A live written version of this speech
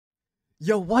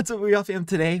Yo, what's up, we fam?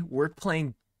 Today we're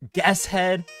playing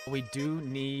GuessHead. We do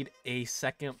need a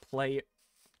second player.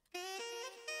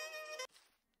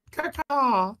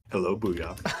 Hello,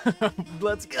 Booyah.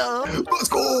 Let's go. Let's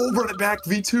go. Run it back,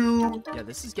 V2. Yeah,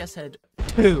 this is GuessHead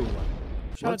 2.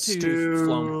 Shout Let's out to do...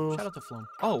 Floam. Shout out to Floam.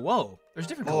 Oh, whoa. There's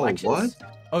different Oh, collections. what?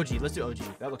 OG. Let's do OG.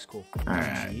 That looks cool. All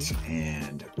right,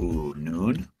 and ooh,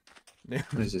 noon. What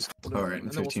is this? All right, in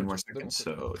 15 more seconds.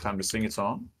 So time to sing a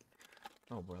song.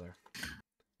 Oh, brother.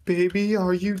 Baby,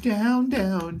 are you down,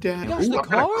 down, down? Gosh, Ooh, the I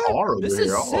got a car over this here.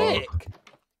 is Uh-oh. sick.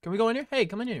 Can we go in here? Hey,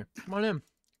 come in here. Come on in.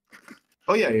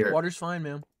 Oh yeah, here. Water's fine,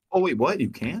 man. Oh wait, what? You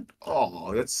can't?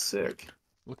 Oh, that's sick.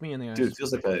 Look me in the eyes. Dude, it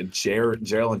feels like a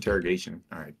jail interrogation.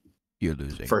 All right. You're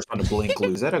losing. First one to blink.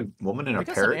 Lose. Is that a woman in a I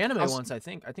got some parrot? anime ones, I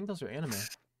think. I think those are anime.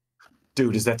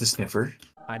 Dude, is that the sniffer?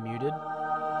 I muted.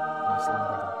 My slime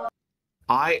brother.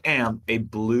 I am a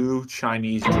blue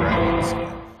Chinese dragon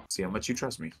skin. See how much you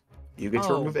trust me. You get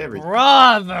to remove everything.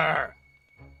 Brother!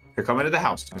 Here, come into the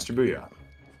house, Mr. Booyah.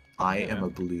 I am a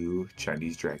blue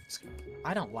Chinese dragon skin.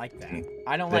 I don't like that.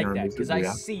 I don't Then like that remove it, because I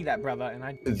Booyah. see that, brother, and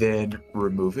I. Then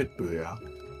remove it, Booyah.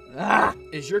 Ah!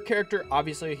 Is your character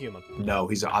obviously a human? No,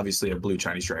 he's obviously a blue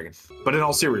Chinese dragon. But in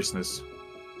all seriousness,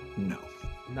 no.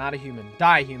 Not a human.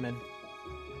 Die, human.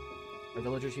 Are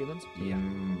villagers humans? Yeah.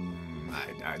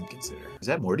 I'd consider. Is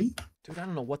that Morty? Dude, I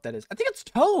don't know what that is. I think it's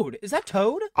Toad. Is that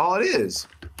Toad? Oh, it is.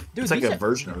 Dude, It's like these a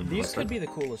version of him. These could be the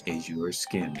coolest. Is your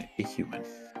skin a human?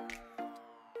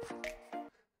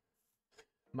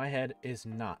 My head is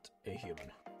not a human.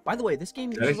 By the way, this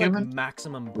game Is that a uses like human?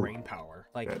 maximum brain power.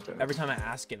 Like Yeah, it does. every time I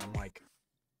ask it, I'm like,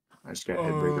 I just got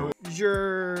head breaker. does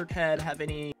your head have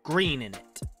any green in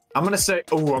it? I'm gonna say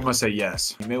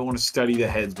yes. You may want to study the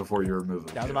heads before you remove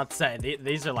them. I was about to say,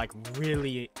 these are like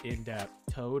really in-depth.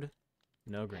 Toad,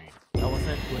 no green.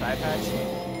 Elephant with eye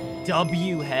patch.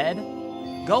 W head.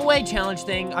 Go away, challenge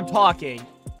thing. I'm talking,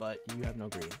 but you have no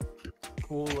green.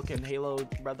 Cool looking Halo,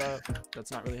 brother.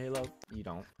 That's not really Halo. You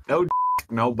don't.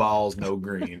 No balls, no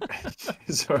green.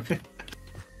 Sorry.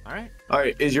 All right. All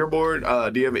right. Is your board?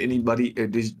 Do you have anybody?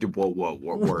 Whoa,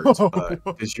 words.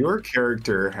 Does your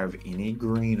character have any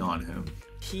green on him?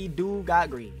 He do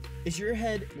got green. Is your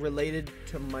head related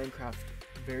to Minecraft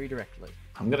very directly?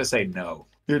 I'm gonna say no.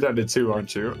 You're down to 2,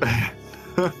 aren't you?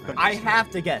 I have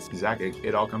to guess. Zach,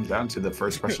 it all comes down to the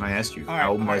first question I asked you. All right,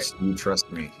 How all much do you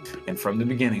trust me? And from the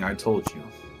beginning, I told you.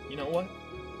 You know what?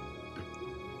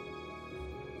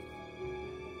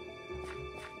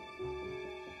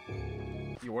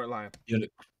 You weren't lying.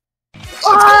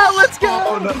 Ah, Let's go!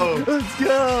 Oh no! Let's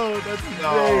go! That's insane.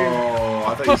 No,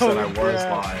 I thought you said I Oh, was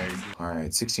crap. lying. All right,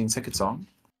 16-second song.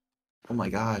 Oh my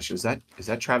gosh, is that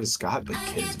Travis Scott but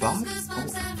Kids Bop?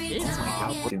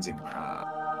 Oh my god!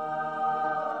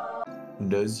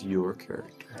 Does your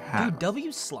character have? Dude,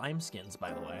 W slime skins,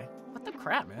 by the way. What the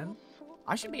crap, man?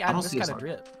 I should be I adding don't this see a kind of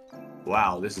slime. drip.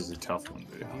 Wow, this is a tough one,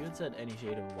 dude. If you had said any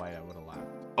shade of white, I would have laughed.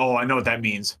 Oh, I know what that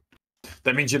means.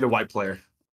 That means you're the white player.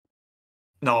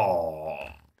 No.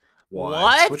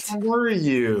 What? Which one were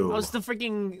you? I was the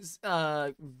freaking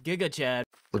Giga Chad.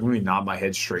 Look at me nod my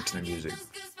head straight to the music.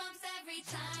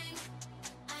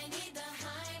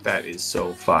 That is so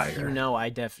You fire. know, I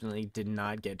definitely did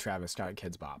not get Travis Scott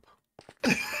Kids Bop.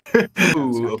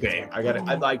 Ooh, okay. I got it.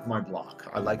 I like my block.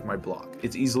 I like my block.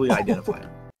 It's easily identified.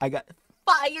 I got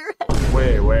fire.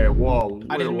 Wait, whoa.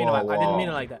 I didn't mean it. I didn't mean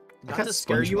it like that. I Not got to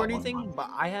scare you or SpongeBob on anything, mine. but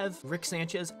I have Rick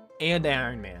Sanchez and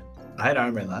Iron Man. I had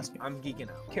Iron Man last game. I'm geeking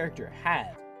out. Character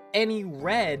have any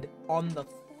red on the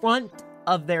front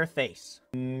of their face.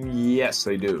 Yes,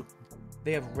 they do.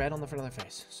 They have red on the front of their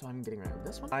face, so I'm getting rid of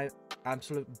this one.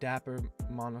 Absolute dapper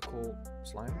monocle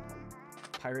slime.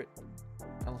 Pirate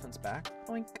elephant's back.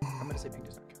 Boink. I'm gonna say pink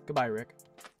does not count. Goodbye, Rick.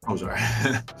 Oh, sorry.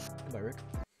 Goodbye, Rick.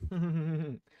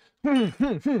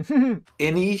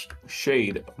 Any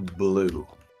shade of blue.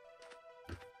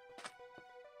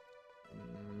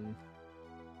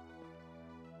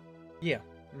 Yeah.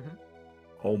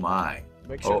 Oh my.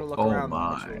 Make sure to look around.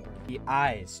 my. The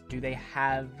eyes, do they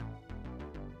have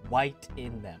white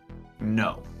in them?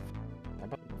 No. How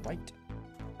about white?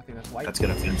 I think that's white. That's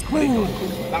gonna offend somebody. Ooh,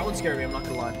 that one scared me, I'm not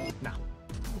gonna lie. No.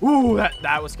 Ooh,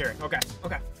 that was scary. Okay.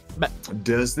 Bet.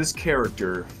 Does this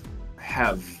character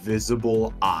have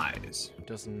visible eyes?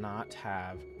 Does not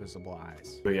have visible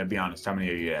eyes. But yeah, be honest, how many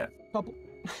are you at? Couple.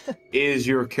 Is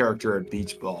your character a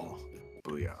beach ball?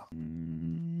 Booyah.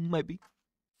 Might be.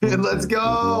 Let's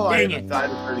go! Dang I it. had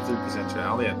a 33% chance. I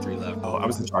only had 3 left. Oh, I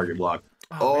was the target block.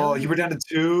 Oh, really? You were down to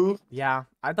 2? Yeah.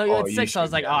 I thought you had you 6, so I was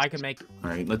should like, be oh, I honest. can make.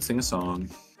 Alright, let's sing a song.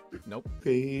 Nope.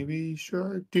 Baby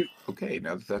shark. Dude, okay,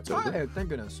 now that that's over. Alright, thank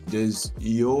goodness. Does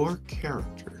your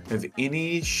character have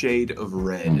any shade of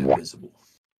red visible?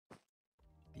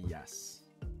 Yes.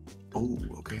 Oh,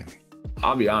 okay.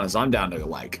 I'll be honest, I'm down to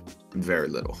like very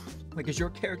little. Like, is your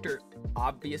character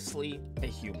obviously a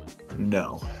human?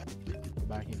 No.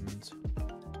 By humans.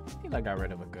 I think I got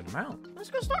rid of a good amount. That's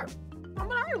a good start. I'm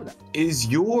not happy with that. Is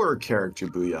your character,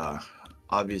 Booyah,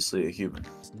 obviously a human?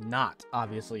 It's not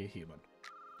obviously a human.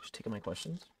 Just taking my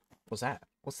questions. What's that?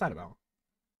 What's that about?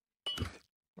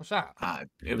 What's that?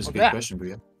 It was a What's good that? question,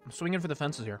 Booyah. I'm swinging for the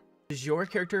fences here. Does your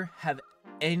character have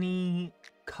any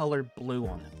color blue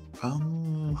on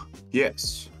them?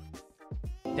 Yes.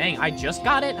 Dang, I just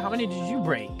got it. How many did you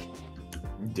break?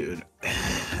 Dude.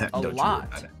 A Don't you worry lot.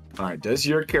 about it. All right, does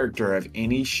your character have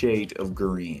any shade of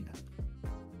green?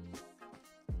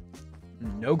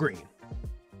 No green.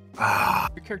 Ah,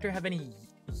 Does your character have any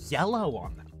yellow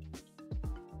on them?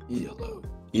 yellow.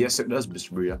 Yes, it does,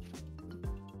 Mr. Booyah.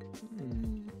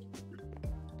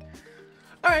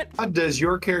 All right. Does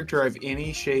your character have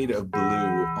any shade of blue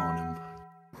on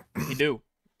him? He do.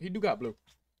 He do got blue.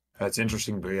 That's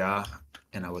interesting, Booyah.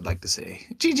 And I would like to say,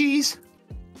 GG's.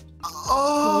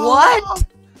 Oh, What?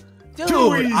 Dude,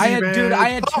 Too easy, I had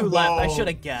man. two Come left. I on. should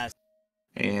have guessed.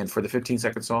 And for the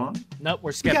 15-second song, Nope,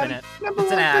 we're skipping it. number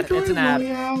It's an one ad. victory, It's an ad.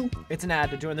 Booyah. It's an ad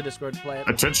to join the Discord to play it.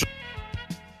 Attention.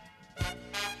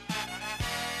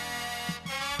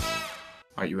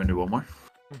 All right, you want to do one more?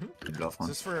 Mhm. Get off one.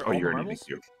 Is this for Oh, all you the already marbles?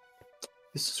 did.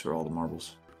 This is for all the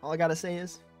marbles. All I gotta say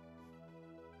is,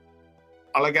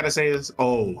 All I gotta say is,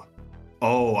 oh,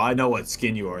 I know what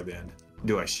skin you are then.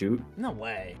 Do I shoot? no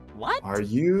way. What? Are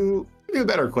you? Do a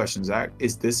better question, Zach.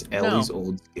 Is this Ellie's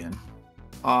old skin?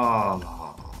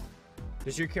 Oh.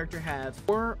 Does your character have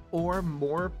four or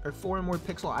more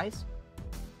pixel eyes?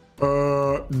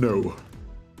 No.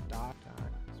 Dot.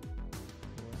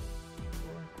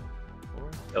 Four.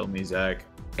 Tell me, Zach.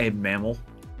 A mammal.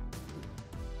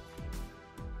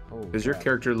 Oh, Does your crap.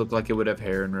 character look like it would have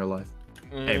hair in real life?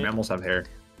 Hey, mammals have hair.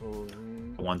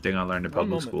 Mm, One thing I learned in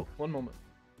public school. One moment.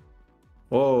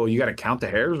 Whoa, you gotta count the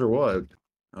hairs or what?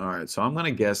 All right, so I'm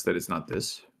gonna guess that it's not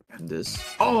this and this.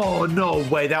 Oh, no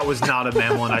way, that was not a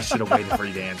mammal and I should have waited for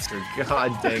you to answer.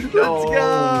 God dang, no.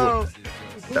 Let's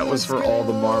go. That was for Let's all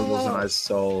the marbles go. and I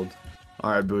sold.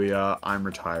 All right, Booyah, I'm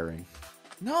retiring.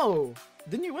 No.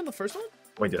 Didn't you win the first one?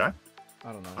 Wait, did I?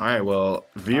 I don't know. All right, well,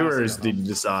 viewers don't know. need to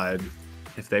decide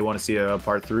if they want to see a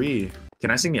part 3. Can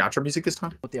I sing the outro music this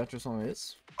time? What the outro song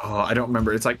is? Oh, I don't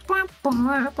remember. It's like or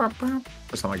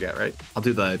something like that, right? I'll do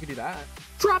You the could do that.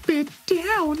 drop it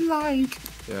down like.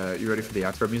 You ready for the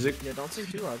outro music? Yeah, don't sing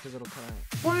too loud because it'll cut out.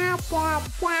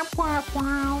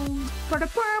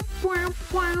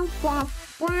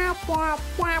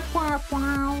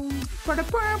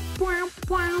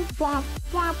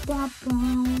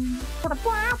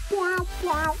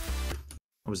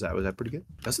 What was that? Was that pretty good?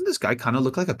 Doesn't this guy kind of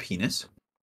look like a penis?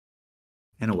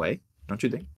 In a way, don't you think?